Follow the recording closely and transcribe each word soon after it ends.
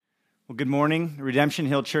Well, good morning, Redemption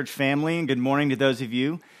Hill Church family, and good morning to those of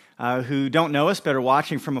you who don't know us but are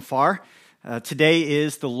watching from afar. Today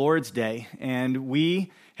is the Lord's Day, and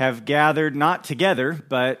we have gathered not together,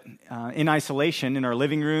 but in isolation in our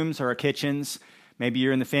living rooms or our kitchens. Maybe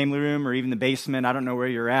you're in the family room or even the basement. I don't know where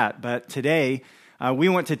you're at, but today we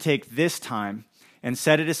want to take this time and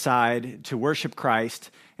set it aside to worship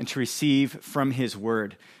Christ and to receive from His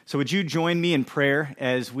Word. So would you join me in prayer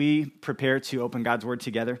as we prepare to open God's Word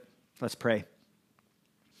together? Let's pray.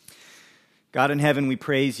 God in heaven, we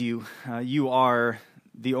praise you. You are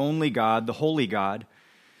the only God, the holy God,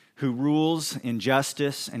 who rules in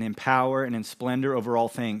justice and in power and in splendor over all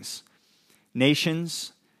things,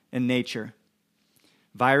 nations and nature,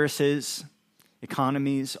 viruses,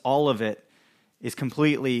 economies, all of it is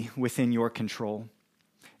completely within your control.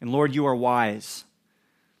 And Lord, you are wise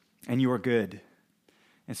and you are good.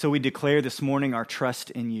 And so we declare this morning our trust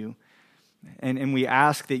in you. And we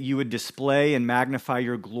ask that you would display and magnify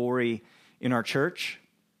your glory in our church,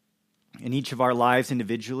 in each of our lives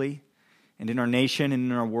individually, and in our nation and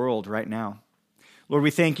in our world right now. Lord, we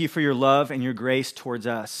thank you for your love and your grace towards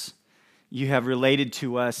us. You have related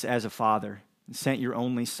to us as a father and sent your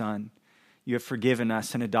only son. You have forgiven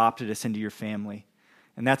us and adopted us into your family.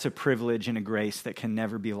 And that's a privilege and a grace that can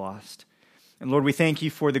never be lost. And Lord, we thank you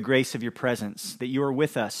for the grace of your presence, that you are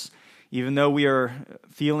with us. Even though we are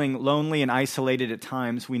feeling lonely and isolated at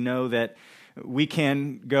times, we know that we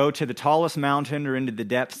can go to the tallest mountain or into the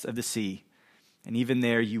depths of the sea, and even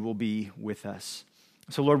there you will be with us.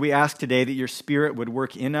 So Lord, we ask today that your Spirit would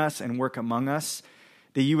work in us and work among us,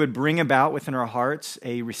 that you would bring about within our hearts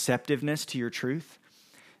a receptiveness to your truth,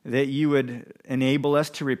 that you would enable us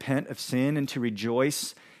to repent of sin and to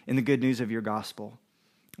rejoice in the good news of your gospel.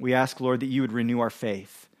 We ask, Lord, that you would renew our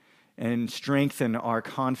faith and strengthen our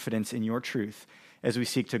confidence in your truth as we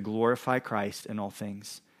seek to glorify Christ in all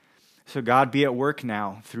things. So God, be at work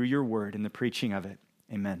now through your word and the preaching of it.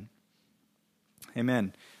 Amen.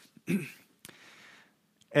 Amen.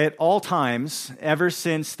 At all times, ever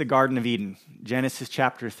since the Garden of Eden, Genesis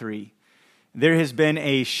chapter 3, there has been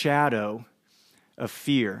a shadow of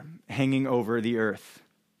fear hanging over the earth,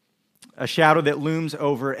 a shadow that looms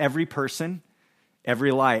over every person,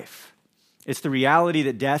 every life. It's the reality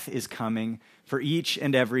that death is coming for each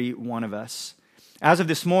and every one of us. As of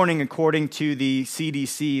this morning, according to the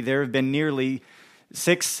CDC, there have been nearly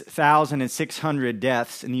 6,600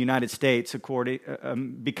 deaths in the United States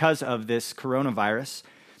because of this coronavirus.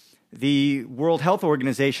 The World Health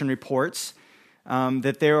Organization reports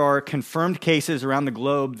that there are confirmed cases around the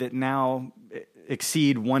globe that now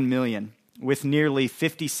exceed 1 million, with nearly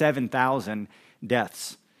 57,000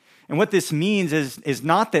 deaths. And what this means is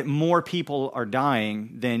not that more people are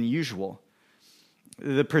dying than usual.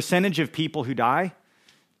 The percentage of people who die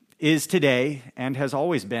is today, and has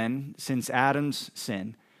always been since Adam's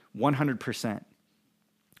sin, 100%.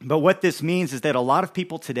 But what this means is that a lot of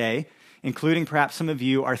people today, including perhaps some of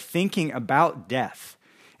you, are thinking about death,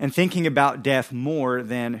 and thinking about death more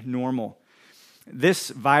than normal. This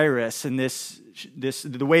virus and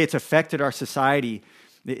the way it's affected our society,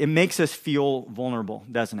 it makes us feel vulnerable,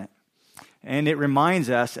 doesn't it? And it reminds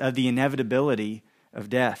us of the inevitability of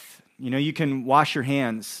death. You know, you can wash your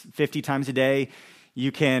hands 50 times a day.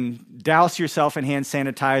 You can douse yourself in hand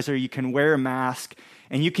sanitizer. You can wear a mask.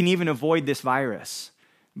 And you can even avoid this virus.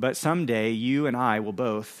 But someday, you and I will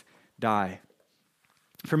both die.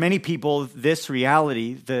 For many people, this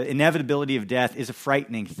reality, the inevitability of death, is a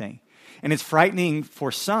frightening thing. And it's frightening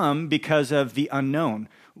for some because of the unknown.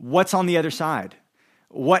 What's on the other side?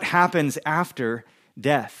 What happens after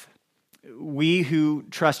death? We who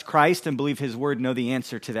trust Christ and believe his word know the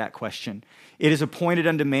answer to that question. It is appointed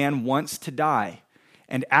unto man once to die,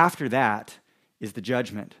 and after that is the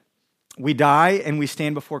judgment. We die and we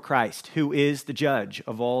stand before Christ, who is the judge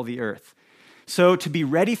of all the earth. So to be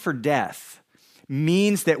ready for death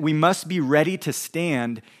means that we must be ready to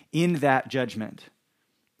stand in that judgment.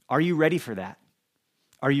 Are you ready for that?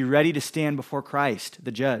 Are you ready to stand before Christ,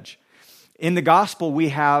 the judge? In the gospel, we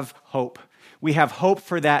have hope. We have hope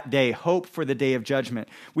for that day, hope for the day of judgment.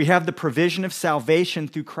 We have the provision of salvation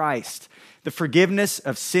through Christ, the forgiveness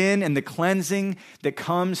of sin and the cleansing that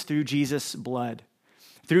comes through Jesus' blood.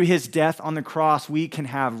 Through his death on the cross, we can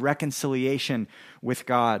have reconciliation with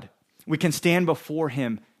God. We can stand before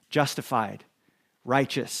him justified,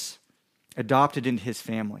 righteous, adopted into his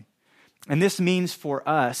family. And this means for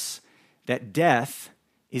us that death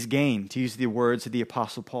is gain, to use the words of the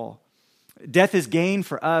Apostle Paul. Death is gain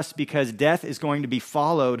for us because death is going to be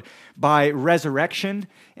followed by resurrection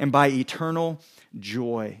and by eternal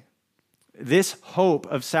joy. This hope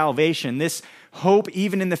of salvation, this hope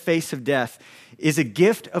even in the face of death, is a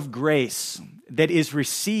gift of grace that is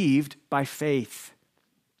received by faith.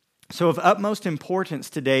 So of utmost importance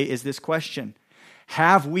today is this question: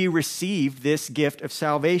 have we received this gift of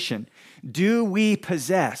salvation? Do we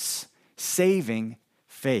possess saving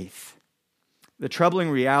faith? The troubling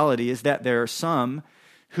reality is that there are some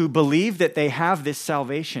who believe that they have this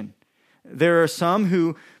salvation. There are some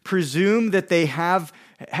who presume that they have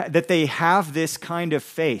this kind of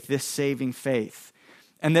faith, this saving faith,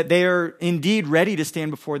 and that they are indeed ready to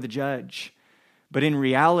stand before the judge. But in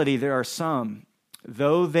reality, there are some,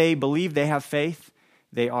 though they believe they have faith,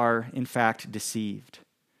 they are in fact deceived.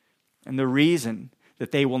 And the reason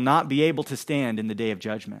that they will not be able to stand in the day of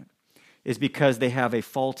judgment is because they have a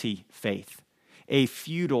faulty faith, a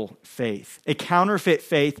futile faith, a counterfeit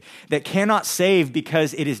faith that cannot save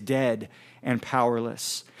because it is dead and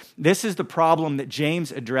powerless. This is the problem that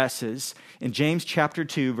James addresses in James chapter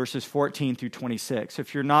 2, verses 14 through 26. So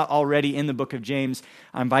if you're not already in the book of James,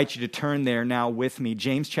 I invite you to turn there now with me.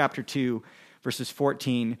 James chapter 2, verses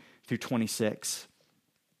 14 through 26.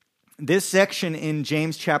 This section in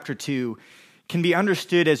James chapter 2 can be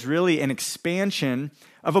understood as really an expansion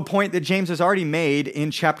of a point that James has already made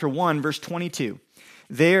in chapter 1, verse 22.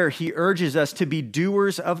 There he urges us to be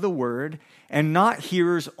doers of the word and not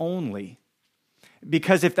hearers only.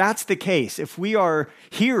 Because if that's the case, if we are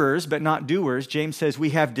hearers but not doers, James says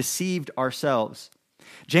we have deceived ourselves.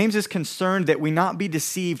 James is concerned that we not be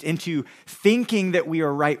deceived into thinking that we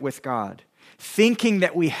are right with God, thinking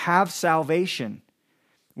that we have salvation,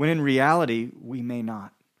 when in reality we may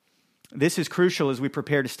not. This is crucial as we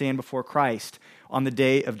prepare to stand before Christ on the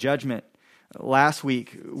day of judgment. Last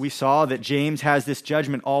week, we saw that James has this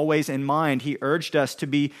judgment always in mind. He urged us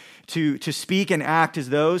to speak and act as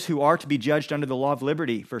those who are to be judged under the law of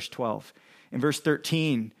liberty, verse 12. In verse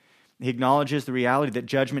 13, he acknowledges the reality that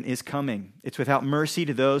judgment is coming. It's without mercy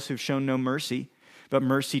to those who've shown no mercy, but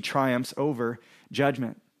mercy triumphs over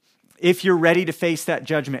judgment. If you're ready to face that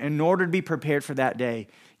judgment, in order to be prepared for that day,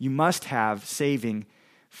 you must have saving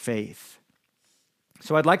faith.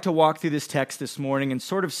 So I'd like to walk through this text this morning and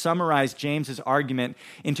sort of summarize James's argument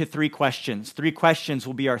into 3 questions. 3 questions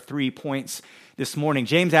will be our 3 points this morning.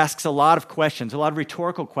 James asks a lot of questions, a lot of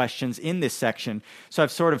rhetorical questions in this section, so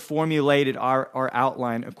I've sort of formulated our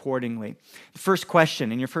outline accordingly. The first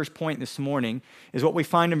question, and your first point this morning, is what we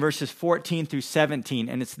find in verses 14 through 17,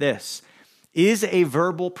 and it's this: is a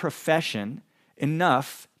verbal profession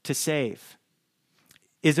enough to save?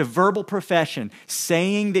 Is a verbal profession,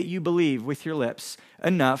 saying that you believe with your lips,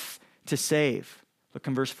 enough to save? Look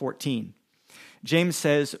in verse 14. James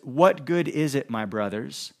says, "What good is it, my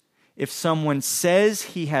brothers, if someone says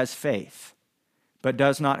he has faith, but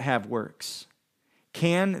does not have works?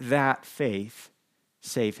 Can that faith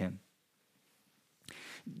save him?"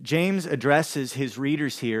 James addresses his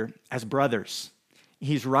readers here as brothers.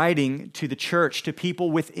 He's writing to the church, to people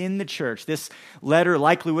within the church. This letter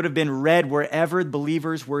likely would have been read wherever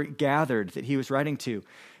believers were gathered that he was writing to.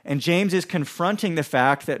 And James is confronting the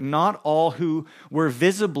fact that not all who were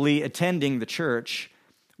visibly attending the church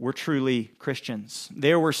were truly Christians.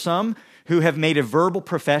 There were some who have made a verbal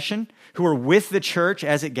profession, who were with the church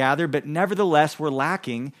as it gathered, but nevertheless were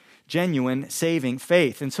lacking genuine saving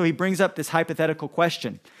faith. And so he brings up this hypothetical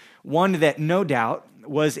question, one that no doubt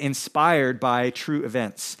was inspired by true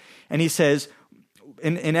events. And he says,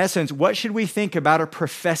 in essence, what should we think about a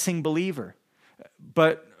professing believer,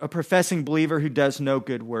 but a professing believer who does no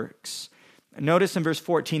good works? Notice in verse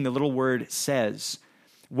 14, the little word says.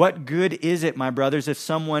 What good is it, my brothers, if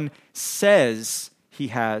someone says he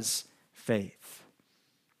has faith?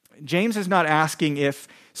 James is not asking if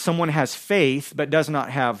someone has faith but does not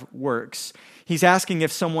have works. He's asking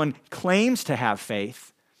if someone claims to have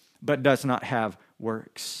faith but does not have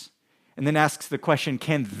works. And then asks the question,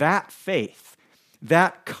 can that faith,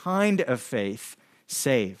 that kind of faith,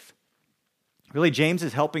 save? Really, James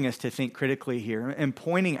is helping us to think critically here and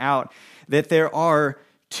pointing out that there are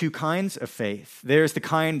 2 kinds of faith. There's the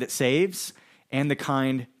kind that saves and the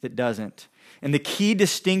kind that doesn't. And the key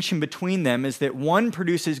distinction between them is that one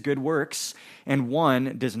produces good works and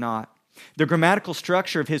one does not. The grammatical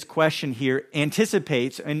structure of his question here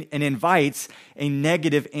anticipates and invites a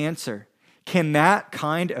negative answer. Can that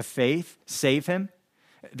kind of faith save him?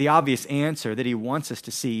 The obvious answer that he wants us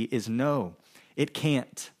to see is no, it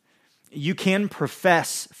can't. You can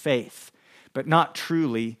profess faith, but not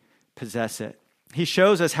truly possess it. He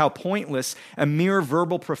shows us how pointless a mere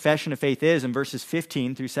verbal profession of faith is in verses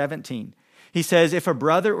 15 through 17. He says, if a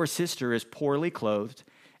brother or sister is poorly clothed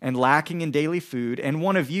and lacking in daily food, and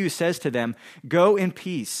one of you says to them, go in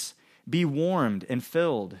peace, be warmed and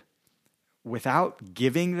filled, without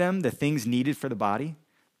giving them the things needed for the body,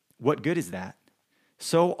 what good is that?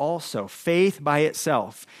 So also, faith by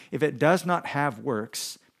itself, if it does not have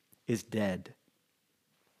works, is dead.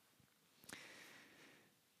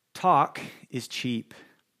 Talk is cheap.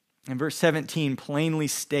 And verse 17 plainly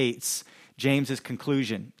states James's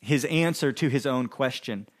conclusion, his answer to his own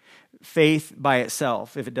question. Faith by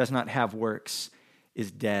itself, if it does not have works,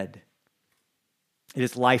 is dead. It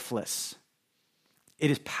is lifeless. It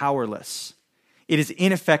is powerless. It is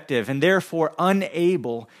ineffective and therefore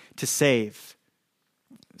unable to save.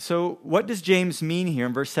 So what does James mean here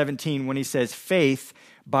in verse 17 when he says faith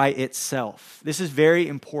by itself? This is very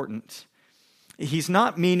important. He's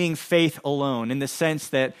not meaning faith alone in the sense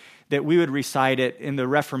that we would recite it in the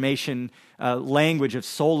Reformation language of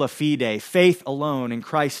sola fide, faith alone in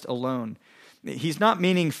Christ alone. He's not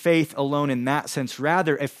meaning faith alone in that sense,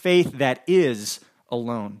 rather a faith that is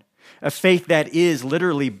alone. A faith that is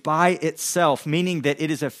literally by itself, meaning that it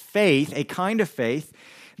is a faith, a kind of faith,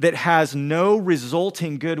 that has no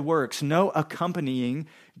resulting good works, no accompanying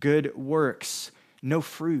good works, no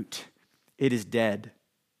fruit. It is dead.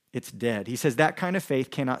 It's dead. He says that kind of faith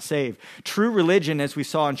cannot save. True religion, as we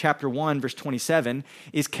saw in chapter 1, verse 27,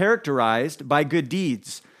 is characterized by good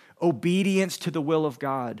deeds, obedience to the will of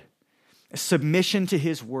God, submission to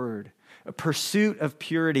his word, a pursuit of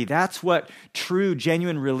purity. That's what true,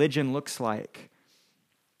 genuine religion looks like.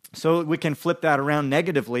 So we can flip that around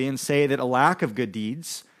negatively and say that a lack of good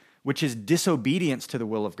deeds, which is disobedience to the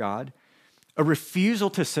will of God, a refusal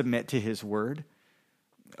to submit to his word,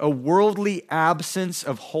 a worldly absence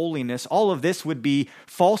of holiness, all of this would be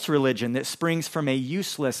false religion that springs from a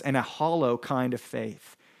useless and a hollow kind of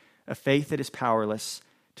faith, a faith that is powerless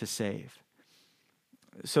to save.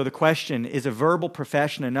 So the question, is a verbal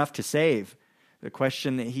profession enough to save? The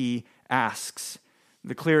question that he asks,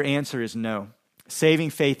 the clear answer is no. Saving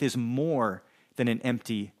faith is more than an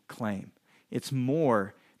empty claim. It's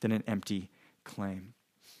more than an empty claim.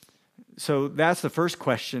 So that's the first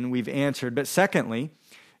question we've answered. But secondly,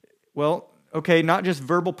 well, okay, not just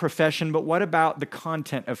verbal profession, but what about the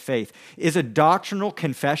content of faith? Is a doctrinal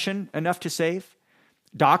confession enough to save?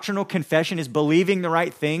 Doctrinal confession is believing the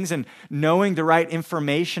right things and knowing the right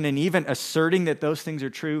information and even asserting that those things are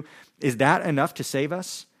true. Is that enough to save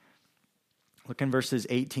us? Look in verses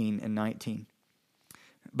 18 and 19.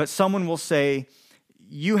 But someone will say,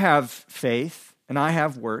 you have faith and I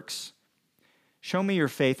have works. Show me your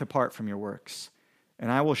faith apart from your works,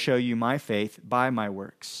 and I will show you my faith by my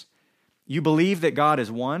works. You believe that God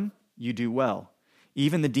is one, you do well.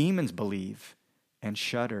 Even the demons believe and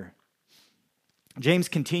shudder. James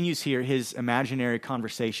continues here his imaginary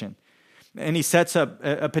conversation, and he sets up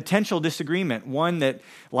a potential disagreement, one that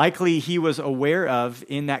likely he was aware of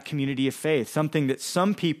in that community of faith, something that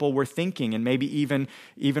some people were thinking and maybe even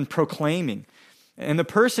proclaiming. And the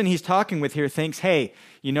person he's talking with here thinks, hey,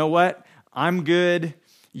 you know what? I'm good,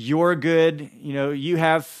 you're good, you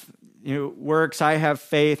have works, I have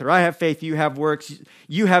faith, or I have faith, you have works.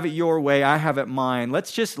 You have it your way, I have it mine.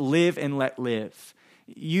 Let's just live and let live.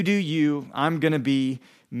 You do you, I'm going to be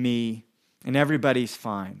me, and everybody's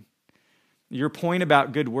fine. Your point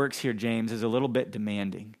about good works here, James, is a little bit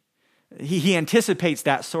demanding. He anticipates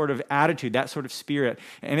that sort of attitude, that sort of spirit,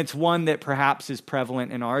 and it's one that perhaps is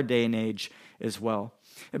prevalent in our day and age as well.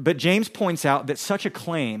 But James points out that such a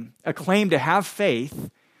claim to have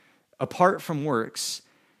faith apart from works,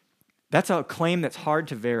 that's a claim that's hard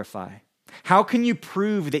to verify. How can you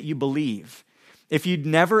prove that you believe if you'd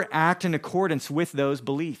never act in accordance with those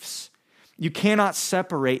beliefs? You cannot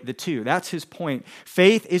separate the two. That's his point.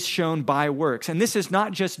 Faith is shown by works. And this is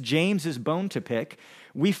not just James's bone to pick.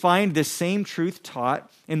 We find this same truth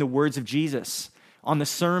taught in the words of Jesus on the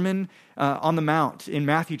Sermon on the Mount in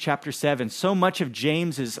Matthew chapter 7. So much of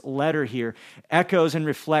James's letter here echoes and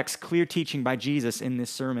reflects clear teaching by Jesus in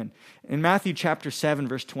this sermon. In Matthew chapter 7,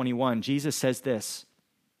 verse 21, Jesus says this,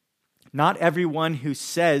 "Not everyone who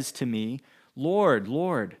says to me, 'Lord,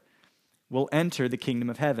 Lord,' will enter the kingdom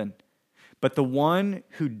of heaven, but the one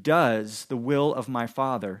who does the will of my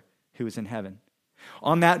Father who is in heaven.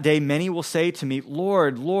 On that day, many will say to me,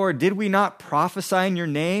 'Lord, Lord, did we not prophesy in your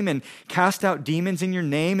name and cast out demons in your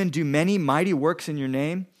name and do many mighty works in your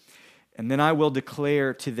name?' And then I will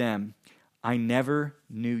declare to them, 'I never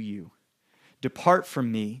knew you. Depart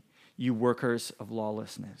from me, you workers of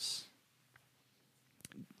lawlessness.'"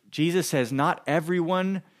 Jesus says, not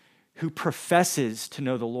everyone who professes to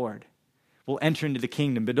know the Lord will enter into the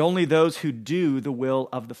kingdom, but only those who do the will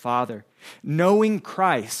of the Father. Knowing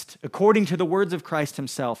Christ, according to the words of Christ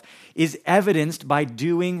himself, is evidenced by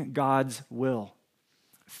doing God's will.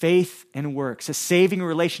 Faith and works, a saving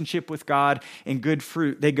relationship with God and good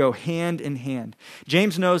fruit, they go hand in hand.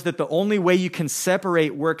 James knows that the only way you can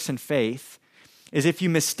separate works and faith is if you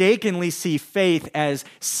mistakenly see faith as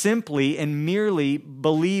simply and merely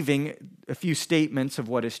believing a few statements of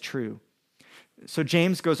what is true. So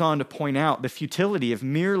James goes on to point out the futility of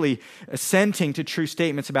merely assenting to true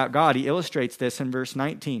statements about God. He illustrates this in verse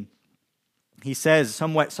 19. He says,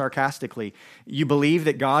 somewhat sarcastically, you believe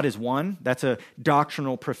that God is one? That's a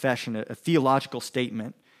doctrinal profession, a theological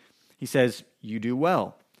statement. He says, you do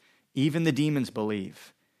well. Even the demons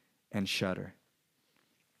believe and shudder.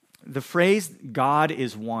 The phrase, God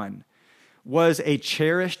is one, was a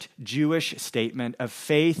cherished Jewish statement of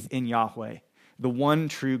faith in Yahweh, the one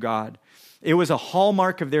true God. It was a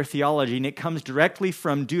hallmark of their theology, and it comes directly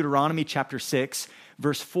from Deuteronomy chapter 6,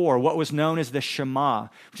 verse 4, what was known as the Shema,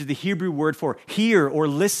 which is the Hebrew word for hear or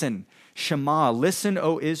listen. Shema, listen,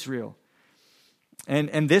 O Israel.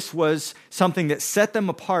 And this was something that set them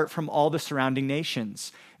apart from all the surrounding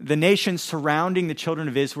nations. The nations surrounding the children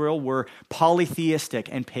of Israel were polytheistic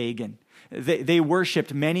and pagan. They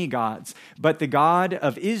worshipped many gods, but the God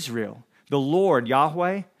of Israel, the Lord,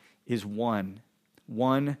 Yahweh, is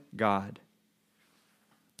one God.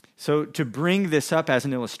 So to bring this up as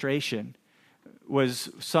an illustration would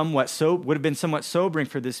have been somewhat sobering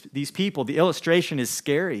for these people. The illustration is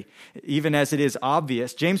scary, even as it is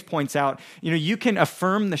obvious. James points out, you can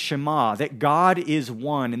affirm the Shema, that God is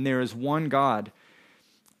one and there is one God.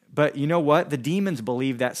 But you know what? The demons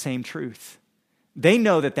believe that same truth. They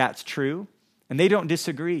know that that's true, and they don't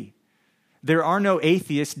disagree. There are no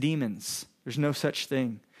atheist demons. There's no such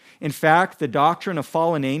thing. In fact, the doctrine of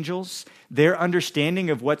fallen angels, their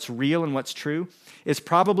understanding of what's real and what's true, is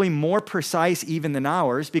probably more precise even than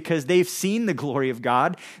ours because they've seen the glory of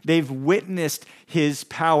God. They've witnessed his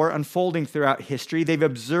power unfolding throughout history. They've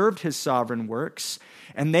observed his sovereign works,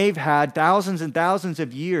 and they've had thousands and thousands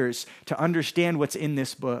of years to understand what's in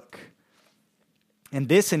this book. And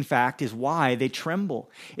this, in fact, is why they tremble.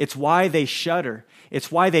 It's why they shudder. It's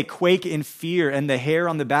why they quake in fear, and the hair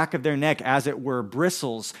on the back of their neck, as it were,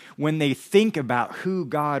 bristles when they think about who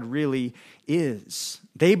God really is.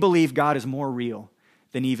 They believe God is more real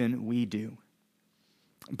than even we do.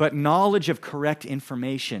 But knowledge of correct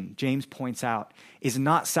information, James points out, is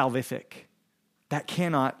not salvific. That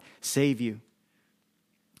cannot save you.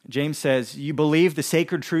 James says, you believe the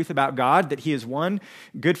sacred truth about God, that he is one,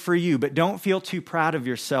 good for you, but don't feel too proud of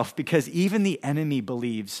yourself because even the enemy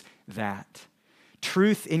believes that.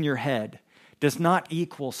 Truth in your head does not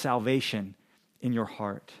equal salvation in your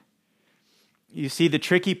heart. You see, the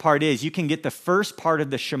tricky part is you can get the first part of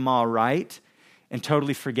the Shema right and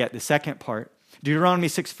totally forget the second part. Deuteronomy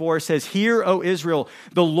 6:4 says, hear, O Israel,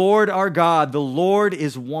 the Lord our God, the Lord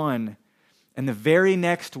is one. And the very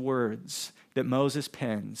next words that Moses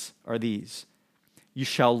pens are these: you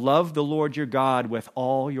shall love the Lord your God with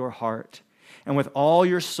all your heart and with all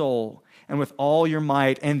your soul and with all your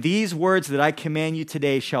might. And these words that I command you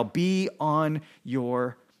today shall be on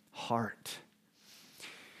your heart.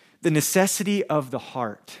 The necessity of the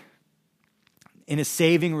heart in a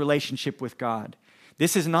saving relationship with God.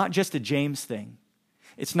 This is not just a James thing.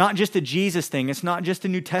 It's not just a Jesus thing. It's not just a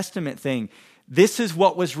New Testament thing. This is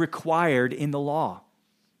what was required in the law.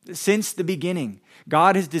 Since the beginning,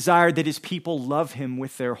 God has desired that his people love him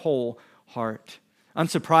with their whole heart.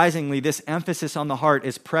 Unsurprisingly, this emphasis on the heart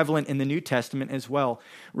is prevalent in the New Testament as well.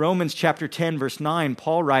 Romans chapter 10, verse 9,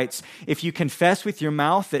 Paul writes, if you confess with your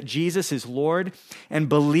mouth that Jesus is Lord and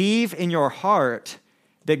believe in your heart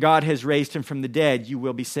that God has raised him from the dead, you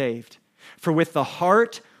will be saved. For with the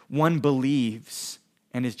heart one believes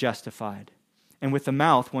and is justified, and with the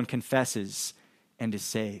mouth one confesses and is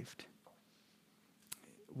saved.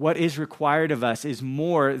 What is required of us is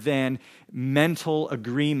more than mental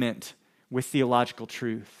agreement with theological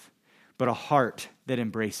truth, but a heart that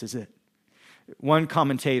embraces it. One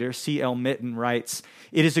commentator, C.L. Mitten, writes,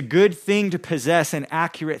 it is a good thing to possess an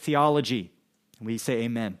accurate theology. We say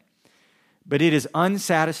amen. But it is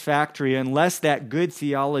unsatisfactory unless that good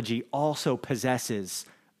theology also possesses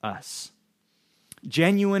us.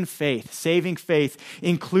 Genuine faith, saving faith,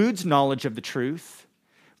 includes knowledge of the truth,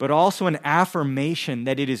 but also an affirmation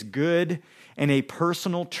that it is good and a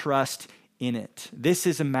personal trust in it. This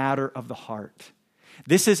is a matter of the heart.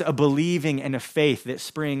 This is a believing and a faith that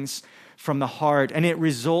springs from the heart, and it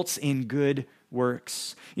results in good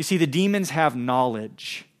works. You see, the demons have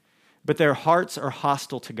knowledge, but their hearts are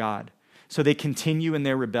hostile to God, so they continue in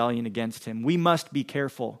their rebellion against him. We must be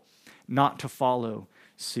careful not to follow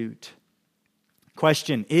suit.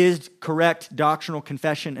 Question, is correct doctrinal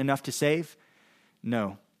confession enough to save?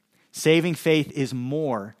 No. Saving faith is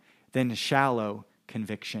more than shallow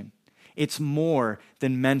conviction. It's more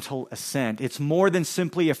than mental assent. It's more than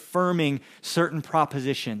simply affirming certain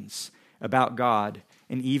propositions about God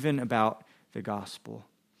and even about the gospel.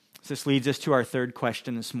 So this leads us to our third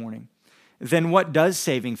question this morning. Then what does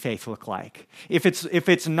saving faith look like? If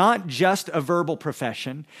it's not just a verbal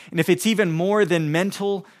profession, and if it's even more than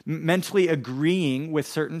mentally agreeing with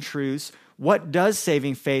certain truths, what does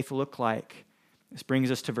saving faith look like? This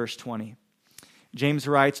brings us to verse 20. James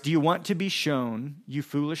writes, "Do you want to be shown, you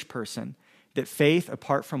foolish person, that faith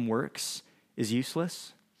apart from works is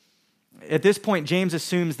useless?" At this point, James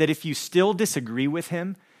assumes that if you still disagree with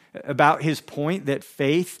him about his point that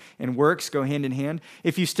faith and works go hand in hand,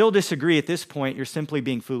 if you still disagree at this point, you're simply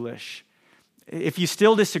being foolish. If you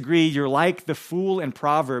still disagree, you're like the fool in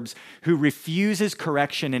Proverbs who refuses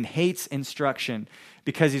correction and hates instruction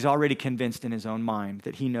because he's already convinced in his own mind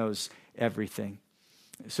that he knows everything.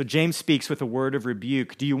 So James speaks with a word of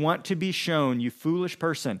rebuke. Do you want to be shown, you foolish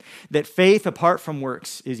person, that faith apart from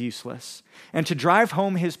works is useless? And to drive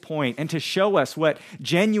home his point and to show us what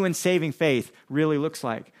genuine saving faith really looks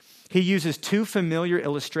like, he uses two familiar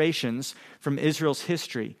illustrations from Israel's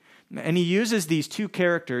history. And he uses these two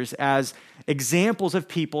characters as examples of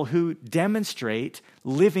people who demonstrate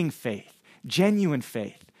living faith, genuine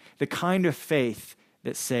faith, the kind of faith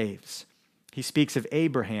that saves. He speaks of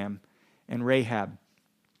Abraham and Rahab.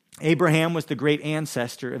 Abraham was the great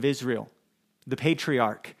ancestor of Israel, the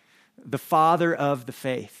patriarch, the father of the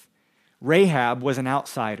faith. Rahab was an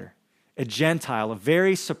outsider, a Gentile, a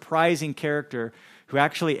very surprising character who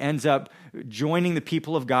actually ends up joining the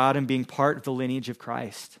people of God and being part of the lineage of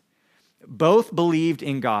Christ. Both believed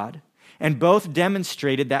in God, and both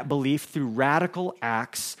demonstrated that belief through radical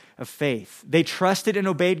acts of faith. They trusted and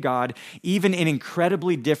obeyed God even in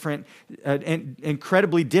incredibly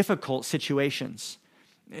difficult situations.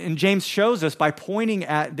 And James shows us by pointing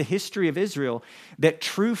at the history of Israel that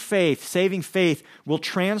true faith, saving faith, will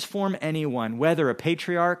transform anyone, whether a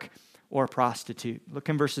patriarch or a prostitute. Look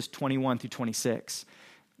in verses 21 through 26.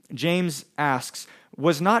 James asks,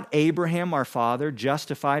 "Was not Abraham our father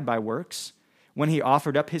justified by works when he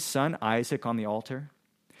offered up his son Isaac on the altar?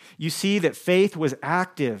 You see that faith was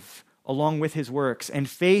active along with his works, and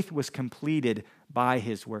faith was completed by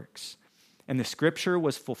his works. And the scripture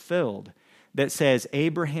was fulfilled that says,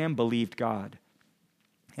 Abraham believed God,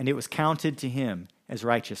 and it was counted to him as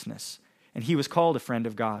righteousness, and he was called a friend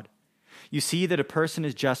of God. You see that a person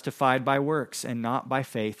is justified by works and not by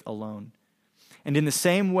faith alone. And in the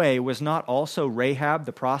same way, was not also Rahab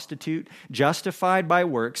the prostitute justified by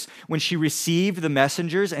works when she received the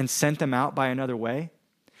messengers and sent them out by another way?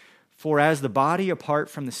 For as the body apart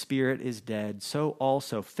from the spirit is dead, so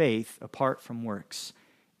also faith apart from works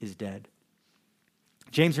is dead."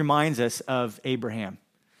 James reminds us of Abraham,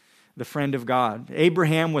 the friend of God.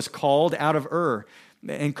 Abraham was called out of Ur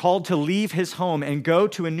and called to leave his home and go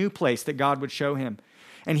to a new place that God would show him.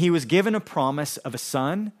 And he was given a promise of a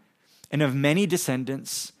son and of many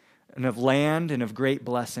descendants and of land and of great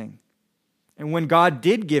blessing. And when God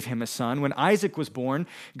did give him a son, when Isaac was born,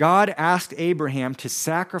 God asked Abraham to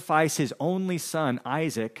sacrifice his only son,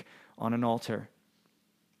 Isaac, on an altar.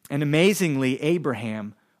 And amazingly,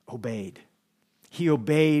 Abraham obeyed. He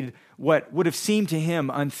obeyed what would have seemed to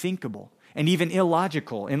him unthinkable and even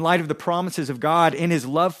illogical in light of the promises of God in his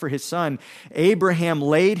love for his son. Abraham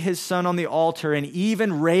laid his son on the altar and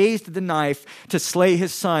even raised the knife to slay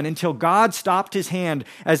his son until God stopped his hand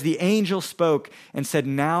as the angel spoke and said,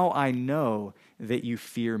 "Now I know that you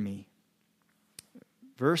fear me."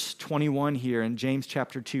 Verse 21 here in James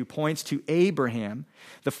chapter 2 points to Abraham,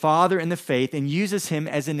 the father in the faith, and uses him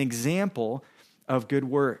as an example of good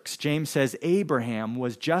works. James says Abraham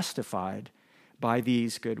was justified by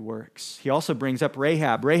these good works. He also brings up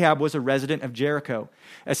Rahab. Rahab was a resident of Jericho,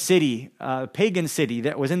 a city, a pagan city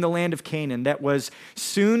that was in the land of Canaan that was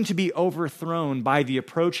soon to be overthrown by the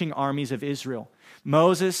approaching armies of Israel.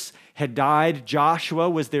 Moses had died. Joshua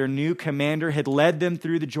was their new commander, had led them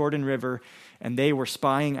through the Jordan River, and they were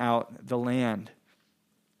spying out the land.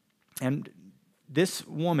 And this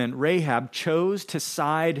woman, Rahab, chose to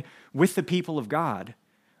side with the people of God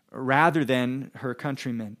rather than her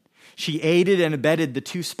countrymen. She aided and abetted the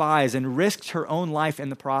two spies and risked her own life in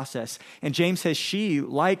the process. And James says she,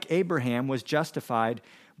 like Abraham, was justified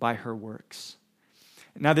by her works.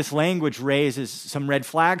 Now, this language raises some red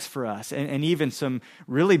flags for us and even some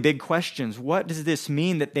really big questions. What does this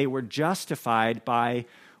mean that they were justified by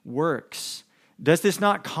works? Does this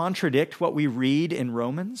not contradict what we read in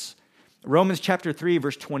Romans? Romans chapter 3,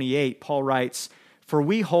 verse 28, Paul writes, "For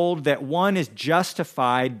we hold that one is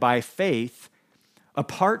justified by faith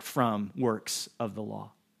apart from works of the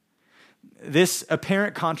law." This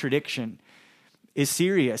apparent contradiction is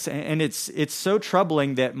serious. And it's so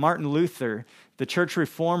troubling that Martin Luther, the church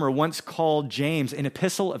reformer, once called James an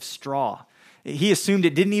epistle of straw. He assumed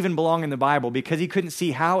it didn't even belong in the Bible because he couldn't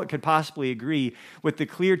see how it could possibly agree with the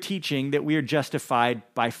clear teaching that we are justified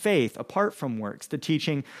by faith apart from works, the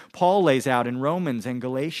teaching Paul lays out in Romans and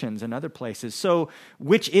Galatians and other places. So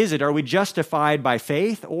which is it? Are we justified by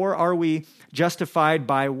faith or are we justified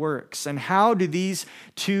by works? And how do these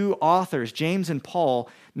two authors, James and Paul,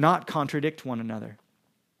 not contradict one another?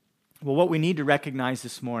 Well, what we need to recognize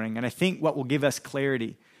this morning, and I think what will give us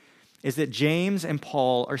clarity, is that James and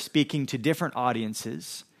Paul are speaking to different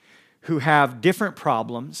audiences who have different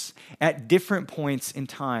problems at different points in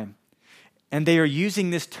time. And they are using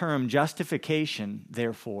this term justification,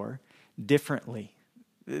 therefore, differently.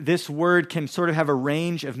 This word can sort of have a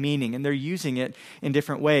range of meaning, and they're using it in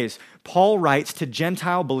different ways. Paul writes to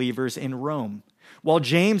Gentile believers in Rome, while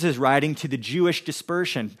James is writing to the Jewish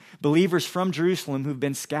dispersion, believers from Jerusalem who've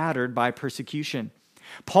been scattered by persecution.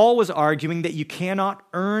 Paul was arguing that you cannot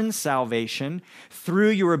earn salvation through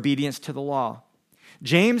your obedience to the law.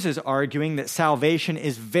 James is arguing that salvation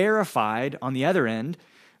is verified on the other end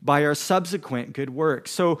by our subsequent good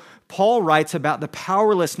works. So Paul writes about the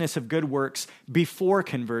powerlessness of good works before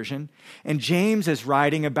conversion, and James is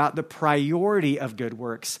writing about the priority of good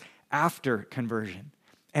works after conversion.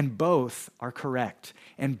 And both are correct,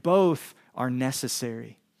 and both are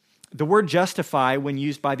necessary. The word justify, when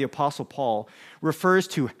used by the Apostle Paul, refers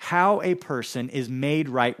to how a person is made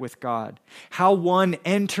right with God, how one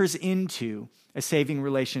enters into a saving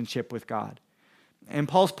relationship with God. And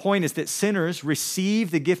Paul's point is that sinners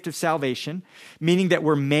receive the gift of salvation, meaning that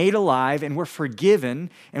we're made alive and we're forgiven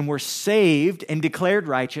and we're saved and declared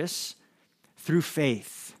righteous through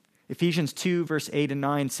faith. Ephesians 2, verse 8 and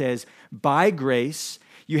 9 says, "By grace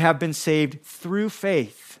you have been saved through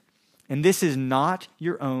faith. And this is not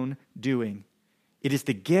your own doing. It is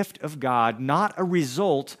the gift of God, not a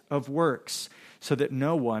result of works, so that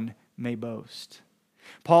no one may boast."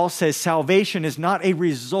 Paul says salvation is not a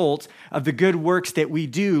result of the good works that we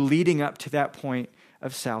do leading up to that point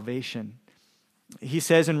of salvation. He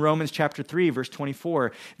says in Romans chapter 3, verse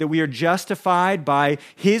 24, that we are justified by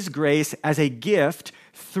his grace as a gift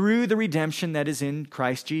through the redemption that is in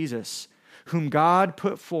Christ Jesus, whom God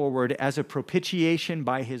put forward as a propitiation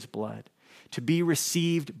by his blood, to be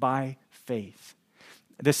received by faith.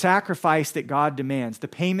 The sacrifice that God demands, the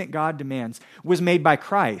payment God demands, was made by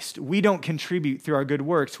Christ. We don't contribute through our good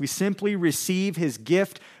works. We simply receive his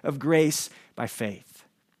gift of grace by faith.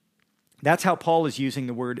 That's how Paul is using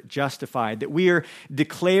the word justified, that we are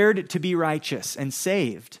declared to be righteous and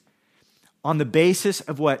saved on the basis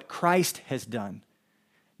of what Christ has done,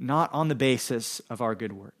 not on the basis of our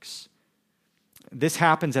good works. This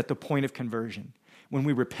happens at the point of conversion. When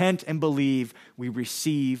we repent and believe, we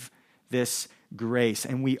receive this grace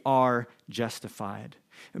and we are justified.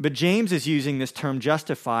 But James is using this term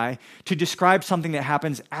justify to describe something that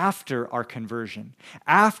happens after our conversion,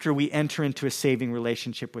 after we enter into a saving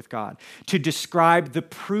relationship with God, to describe the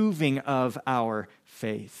proving of our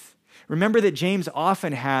faith. Remember that James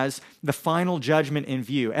often has the final judgment in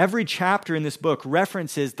view. Every chapter in this book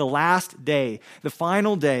references the last day, the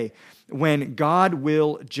final day, when God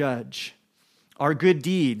will judge. Our good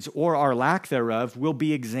deeds, or our lack thereof, will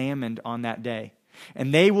be examined on that day.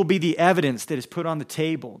 And they will be the evidence that is put on the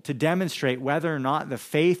table to demonstrate whether or not the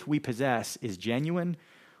faith we possess is genuine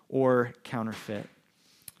or counterfeit.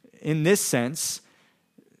 In this sense,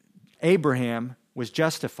 Abraham was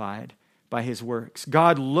justified by his works.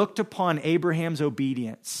 God looked upon Abraham's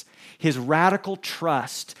obedience, his radical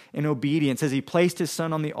trust and obedience as he placed his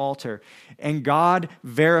son on the altar, and God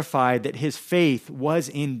verified that his faith was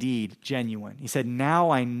indeed genuine. He said, "Now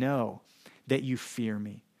I know that you fear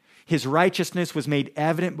me." His righteousness was made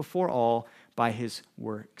evident before all by his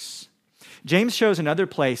works. James shows in other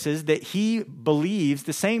places that he believes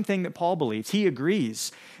the same thing that Paul believes. He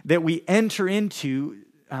agrees that we enter into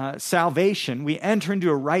salvation, we enter into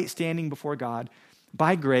a right standing before God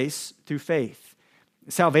by grace through faith.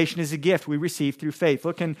 Salvation is a gift we receive through faith.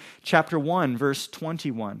 Look in chapter 1, verse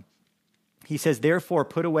 21. He says, "Therefore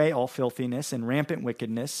put away all filthiness and rampant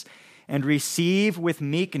wickedness, and receive with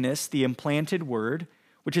meekness the implanted word,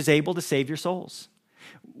 which is able to save your souls."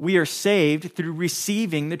 We are saved through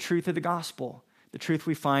receiving the truth of the gospel, the truth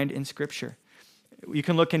we find in Scripture. You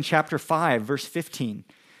can look in chapter 5, verse 15.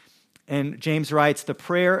 And James writes, "The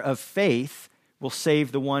prayer of faith will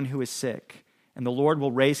save the one who is sick, and the Lord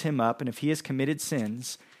will raise him up, and if he has committed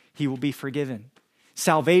sins, he will be forgiven."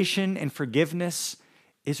 Salvation and forgiveness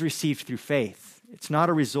is received through faith. It's not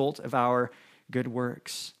a result of our good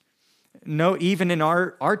works. No, even in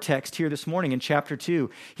our text here this morning in chapter 2,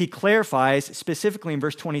 he clarifies specifically in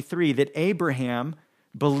verse 23 that Abraham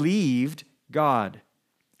believed God,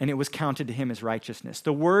 and it was counted to him as righteousness.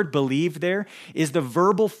 The word believed there is the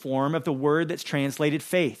verbal form of the word that's translated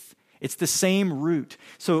faith. It's the same root.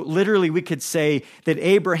 So literally we could say that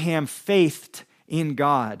Abraham faithed in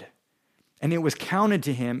God, and it was counted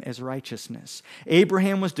to him as righteousness.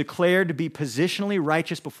 Abraham was declared to be positionally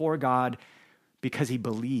righteous before God because he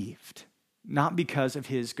believed, not because of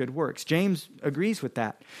his good works. James agrees with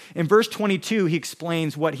that. In verse 22, he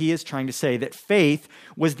explains what he is trying to say, that faith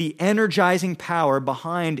was the energizing power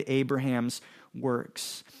behind Abraham's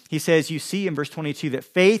works. He says, you see in verse 22, that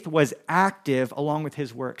faith was active along with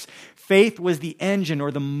his works. Faith was the engine or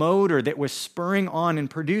the motor that was spurring on and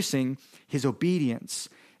producing his obedience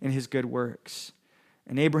and his good works.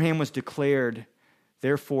 And Abraham was declared,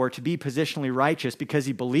 therefore, to be positionally righteous because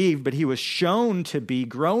he believed, but he was shown to be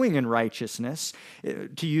growing in righteousness.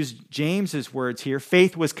 To use James's words here,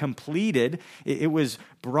 faith was completed. It was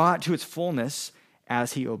brought to its fullness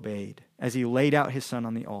as he obeyed, as he laid out his son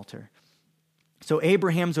on the altar. So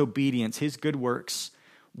Abraham's obedience, his good works,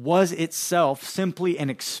 was itself simply an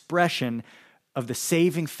expression of the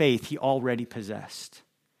saving faith he already possessed.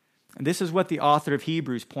 And this is what the author of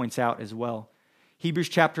Hebrews points out as well. Hebrews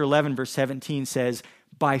chapter 11, verse 17 says,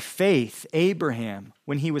 by faith, Abraham,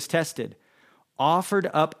 when he was tested, offered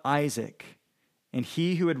up Isaac, and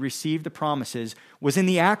he who had received the promises was in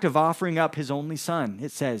the act of offering up his only son,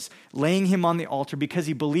 it says, laying him on the altar because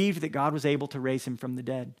he believed that God was able to raise him from the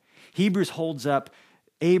dead. Hebrews holds up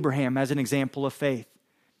Abraham as an example of faith.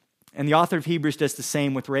 And the author of Hebrews does the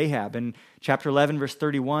same with Rahab. In chapter 11, verse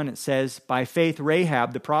 31, it says, by faith,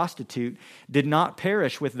 Rahab, the prostitute, did not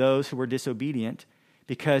perish with those who were disobedient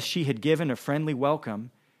because she had given a friendly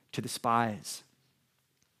welcome to the spies.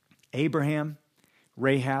 Abraham,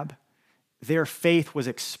 Rahab, their faith was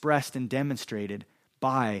expressed and demonstrated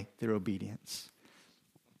by their obedience.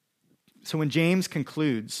 So when James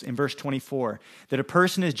concludes in verse 24 that a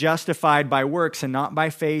person is justified by works and not by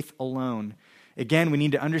faith alone, again, we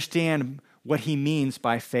need to understand what he means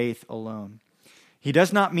by faith alone. He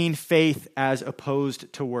does not mean faith as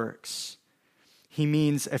opposed to works. He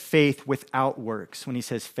means a faith without works when he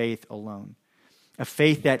says faith alone, a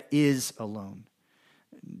faith that is alone.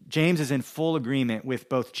 James is in full agreement with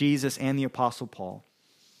both Jesus and the Apostle Paul.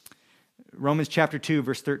 Romans chapter 2,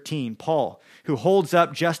 verse 13, Paul, who holds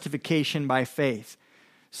up justification by faith.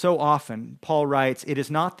 So often, Paul writes, it is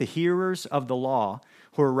not the hearers of the law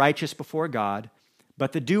who are righteous before God,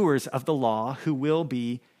 but the doers of the law who will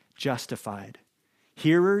be justified.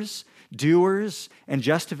 Hearers, doers, and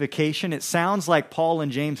justification, it sounds like Paul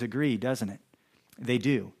and James agree, doesn't it? They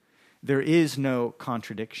do. There is no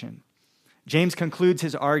contradiction. James concludes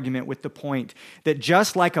his argument with the point that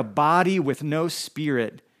just like a body with no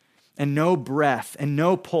spirit and no breath and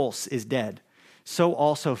no pulse is dead, so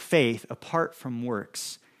also faith apart from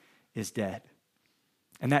works is dead.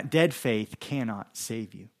 And that dead faith cannot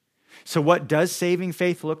save you. So what does saving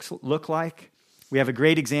faith look like? We have a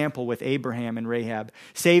great example with Abraham and Rahab.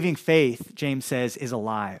 Saving faith, James says, is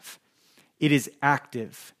alive. It is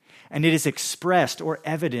active, and it is expressed or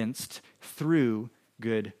evidenced through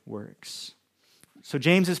good works. So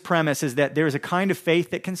James's premise is that there is a kind of faith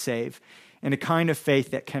that can save and a kind of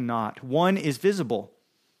faith that cannot. One is visible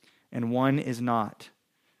and one is not.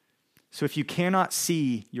 So if you cannot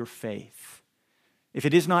see your faith, if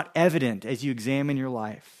it is not evident as you examine your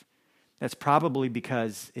life, that's probably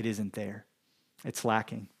because it isn't there. It's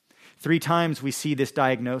lacking. 3 times we see this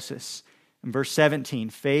diagnosis. In verse 17,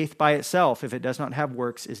 faith by itself, if it does not have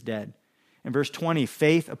works, is dead. In verse 20,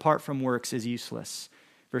 faith apart from works is useless.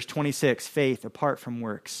 Verse 26, faith apart from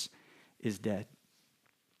works is dead.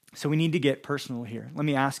 So we need to get personal here. Let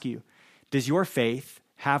me ask you, does your faith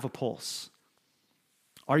have a pulse?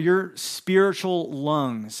 Are your spiritual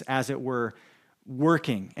lungs, as it were,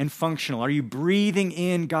 working and functional? Are you breathing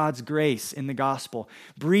in God's grace in the gospel?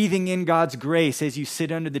 Breathing in God's grace as you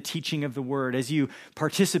sit under the teaching of the word, as you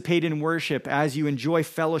participate in worship, as you enjoy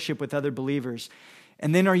fellowship with other believers?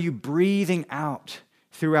 And then are you breathing out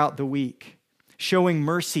throughout the week, showing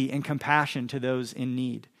mercy and compassion to those in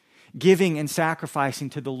need, giving and sacrificing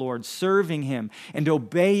to the Lord, serving Him and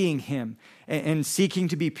obeying Him, and seeking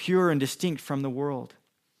to be pure and distinct from the world?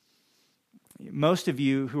 Most of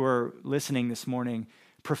you who are listening this morning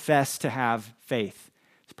profess to have faith.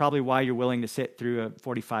 It's probably why you're willing to sit through a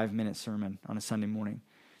 45-minute sermon on a Sunday morning.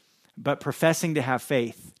 But professing to have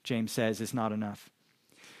faith, James says, is not enough.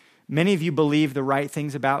 Many of you believe the right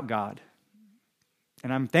things about God,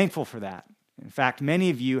 and I'm thankful for that. In fact,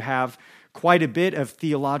 many of you have quite a bit of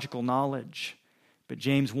theological knowledge, But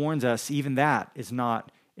James warns us even that is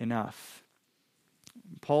not enough.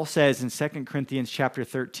 Paul says in 2 Corinthians chapter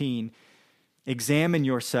 13, examine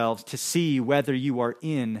yourselves to see whether you are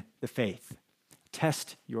in the faith.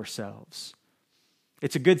 Test yourselves.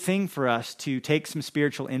 It's a good thing for us to take some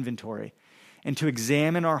spiritual inventory and to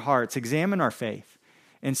examine our hearts, examine our faith,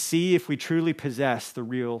 and see if we truly possess the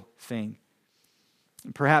real thing.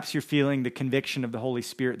 Perhaps you're feeling the conviction of the Holy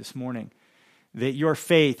Spirit this morning, that your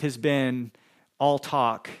faith has been all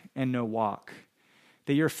talk and no walk,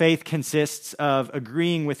 that your faith consists of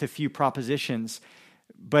agreeing with a few propositions,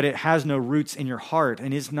 but it has no roots in your heart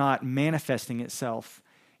and is not manifesting itself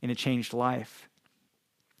in a changed life.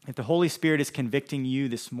 If the Holy Spirit is convicting you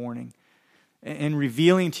this morning and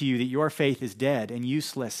revealing to you that your faith is dead and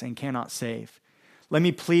useless and cannot save, let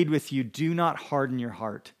me plead with you, do not harden your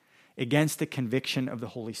heart against the conviction of the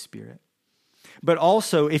Holy Spirit. But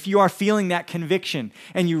also, if you are feeling that conviction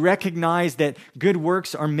and you recognize that good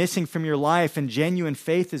works are missing from your life and genuine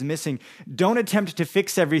faith is missing, don't attempt to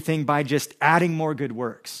fix everything by just adding more good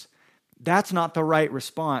works. That's not the right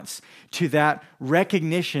response to that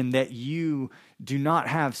recognition that you do not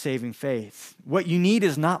have saving faith. What you need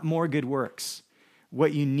is not more good works.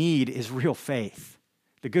 What you need is real faith.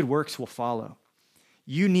 The good works will follow.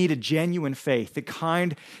 You need a genuine faith, the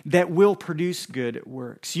kind that will produce good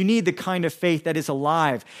works. You need the kind of faith that is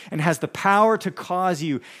alive and has the power to cause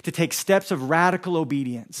you to take steps of radical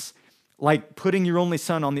obedience, like putting your only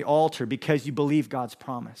son on the altar because you believe God's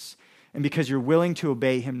promise and because you're willing to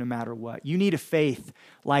obey him no matter what. You need a faith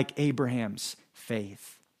like Abraham's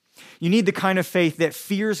faith. You need the kind of faith that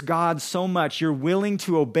fears God so much you're willing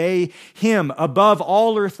to obey him above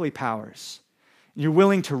all earthly powers. You're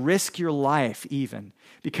willing to risk your life even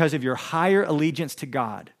because of your higher allegiance to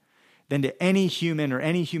God than to any human or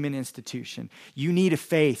any human institution. You need a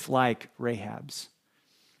faith like Rahab's.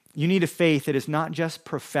 You need a faith that is not just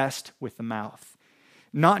professed with the mouth,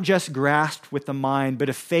 not just grasped with the mind, but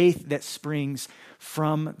a faith that springs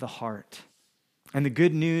from the heart. And the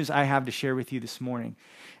good news I have to share with you this morning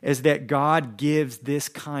is that God gives this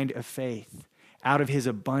kind of faith out of his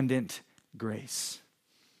abundant grace.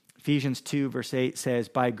 Ephesians 2 verse 8 says,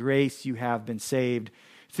 by grace you have been saved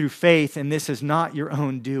through faith, and this is not your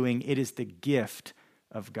own doing, it is the gift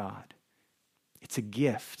of God. It's a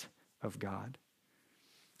gift of God.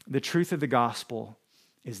 The truth of the gospel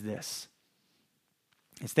is this.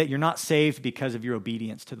 It's that you're not saved because of your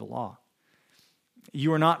obedience to the law.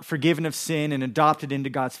 You are not forgiven of sin and adopted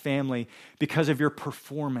into God's family because of your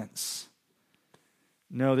performance.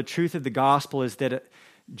 No, the truth of the gospel is that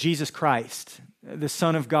Jesus Christ, the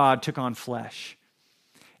Son of God, took on flesh.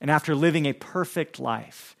 And after living a perfect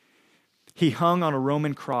life, he hung on a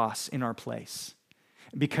Roman cross in our place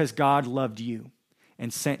because God loved you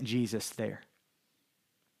and sent Jesus there.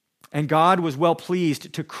 And God was well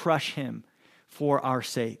pleased to crush him for our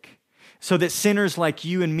sake, so that sinners like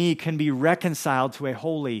you and me can be reconciled to a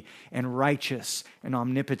holy and righteous and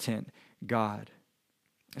omnipotent God,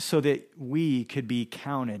 so that we could be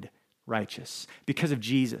counted righteous because of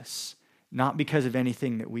Jesus, not because of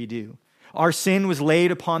anything that we do. Our sin was laid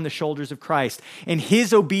upon the shoulders of Christ, and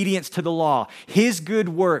his obedience to the law, his good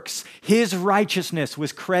works, his righteousness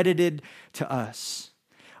was credited to us.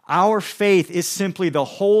 Our faith is simply the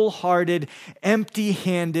wholehearted,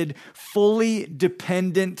 empty-handed, fully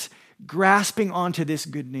dependent, grasping onto this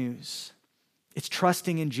good news. It's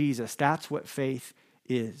trusting in Jesus. That's what faith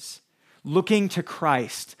is. Looking to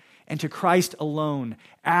Christ and to Christ alone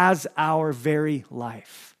as our very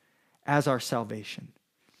life, as our salvation.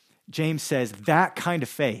 James says that kind of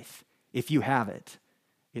faith, if you have it,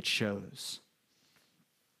 it shows.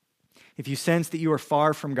 If you sense that you are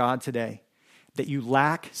far from God today, that you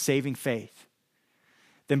lack saving faith,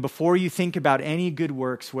 then before you think about any good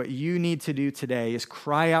works, what you need to do today is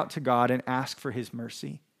cry out to God and ask for his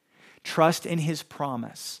mercy. Trust in his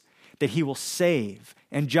promise that he will save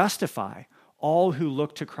and justify all who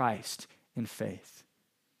look to Christ in faith.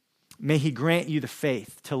 May he grant you the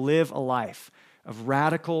faith to live a life of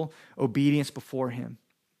radical obedience before him.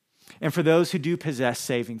 And for those who do possess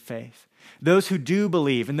saving faith, those who do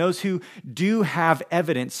believe, and those who do have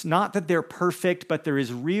evidence, not that they're perfect, but there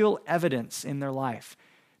is real evidence in their life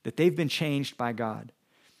that they've been changed by God.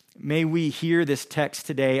 May we hear this text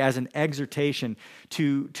today as an exhortation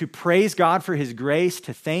to praise God for his grace,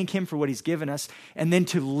 to thank him for what he's given us, and then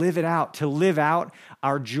to live it out, to live out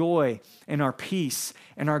our joy and our peace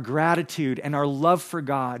and our gratitude and our love for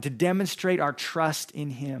God, to demonstrate our trust in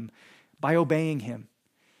him by obeying him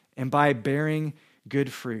and by bearing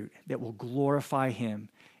good fruit that will glorify him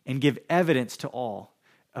and give evidence to all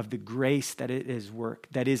of the grace that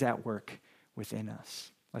is at work within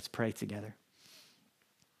us. Let's pray together.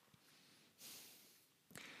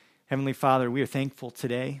 Heavenly Father, we are thankful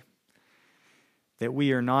today that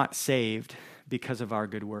we are not saved because of our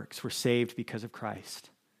good works. We're saved because of Christ.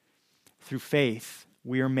 Through faith,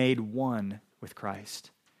 we are made one with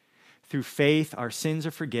Christ. Through faith, our sins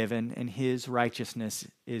are forgiven and his righteousness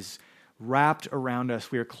is wrapped around us.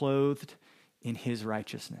 We are clothed in his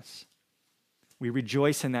righteousness. We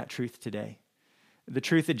rejoice in that truth today. The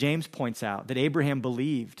truth that James points out, that Abraham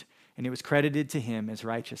believed and it was credited to him as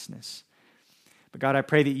righteousness. But God, I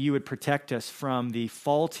pray that you would protect us from the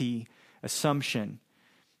faulty assumption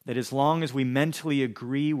that as long as we mentally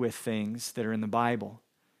agree with things that are in the Bible,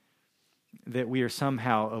 that we are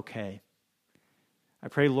somehow okay. I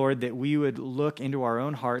pray, Lord, that we would look into our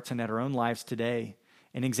own hearts and at our own lives today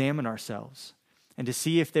and examine ourselves and to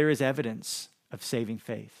see if there is evidence of saving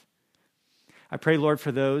faith. I pray, Lord,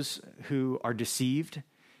 for those who are deceived,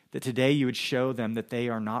 that today you would show them that they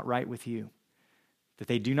are not right with you, that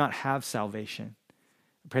they do not have salvation.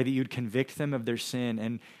 I pray that you'd convict them of their sin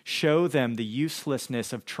and show them the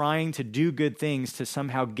uselessness of trying to do good things to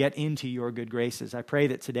somehow get into your good graces. I pray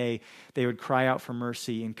that today they would cry out for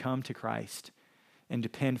mercy and come to Christ and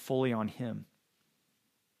depend fully on him.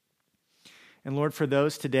 And Lord, for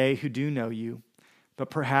those today who do know you,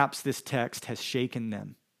 but perhaps this text has shaken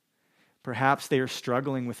them. Perhaps they are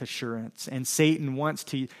struggling with assurance, and Satan wants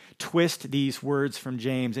to twist these words from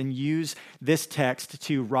James and use this text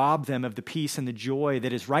to rob them of the peace and the joy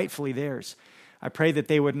that is rightfully theirs. I pray that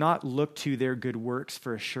they would not look to their good works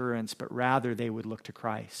for assurance, but rather they would look to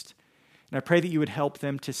Christ. And I pray that you would help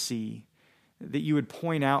them to see, that you would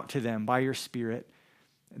point out to them by your Spirit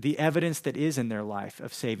the evidence that is in their life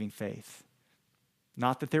of saving faith.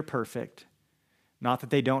 Not that they're perfect, not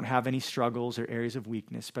that they don't have any struggles or areas of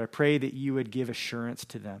weakness, but I pray that you would give assurance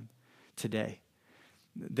to them today,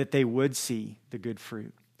 that they would see the good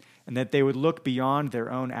fruit, and that they would look beyond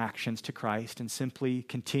their own actions to Christ and simply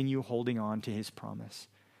continue holding on to his promise.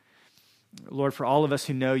 Lord, for all of us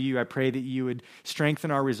who know you, I pray that you would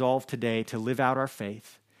strengthen our resolve today to live out our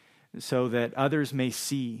faith so that others may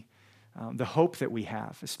see the hope that we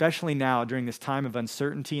have, especially now during this time of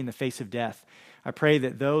uncertainty in the face of death. I pray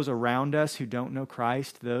that those around us who don't know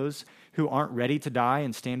Christ, those who aren't ready to die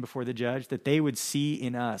and stand before the judge, that they would see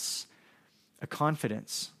in us a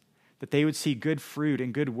confidence, that they would see good fruit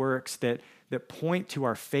and good works that point to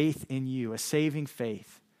our faith in you, a saving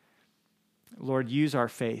faith. Lord, use our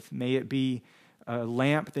faith. May it be a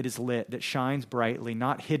lamp that is lit, that shines brightly,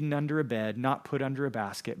 not hidden under a bed, not put under a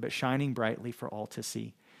basket, but shining brightly for all to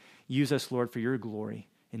see. Use us, Lord, for your glory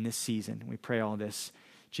in this season. We pray all this,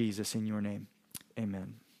 Jesus, in your name.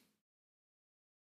 Amen.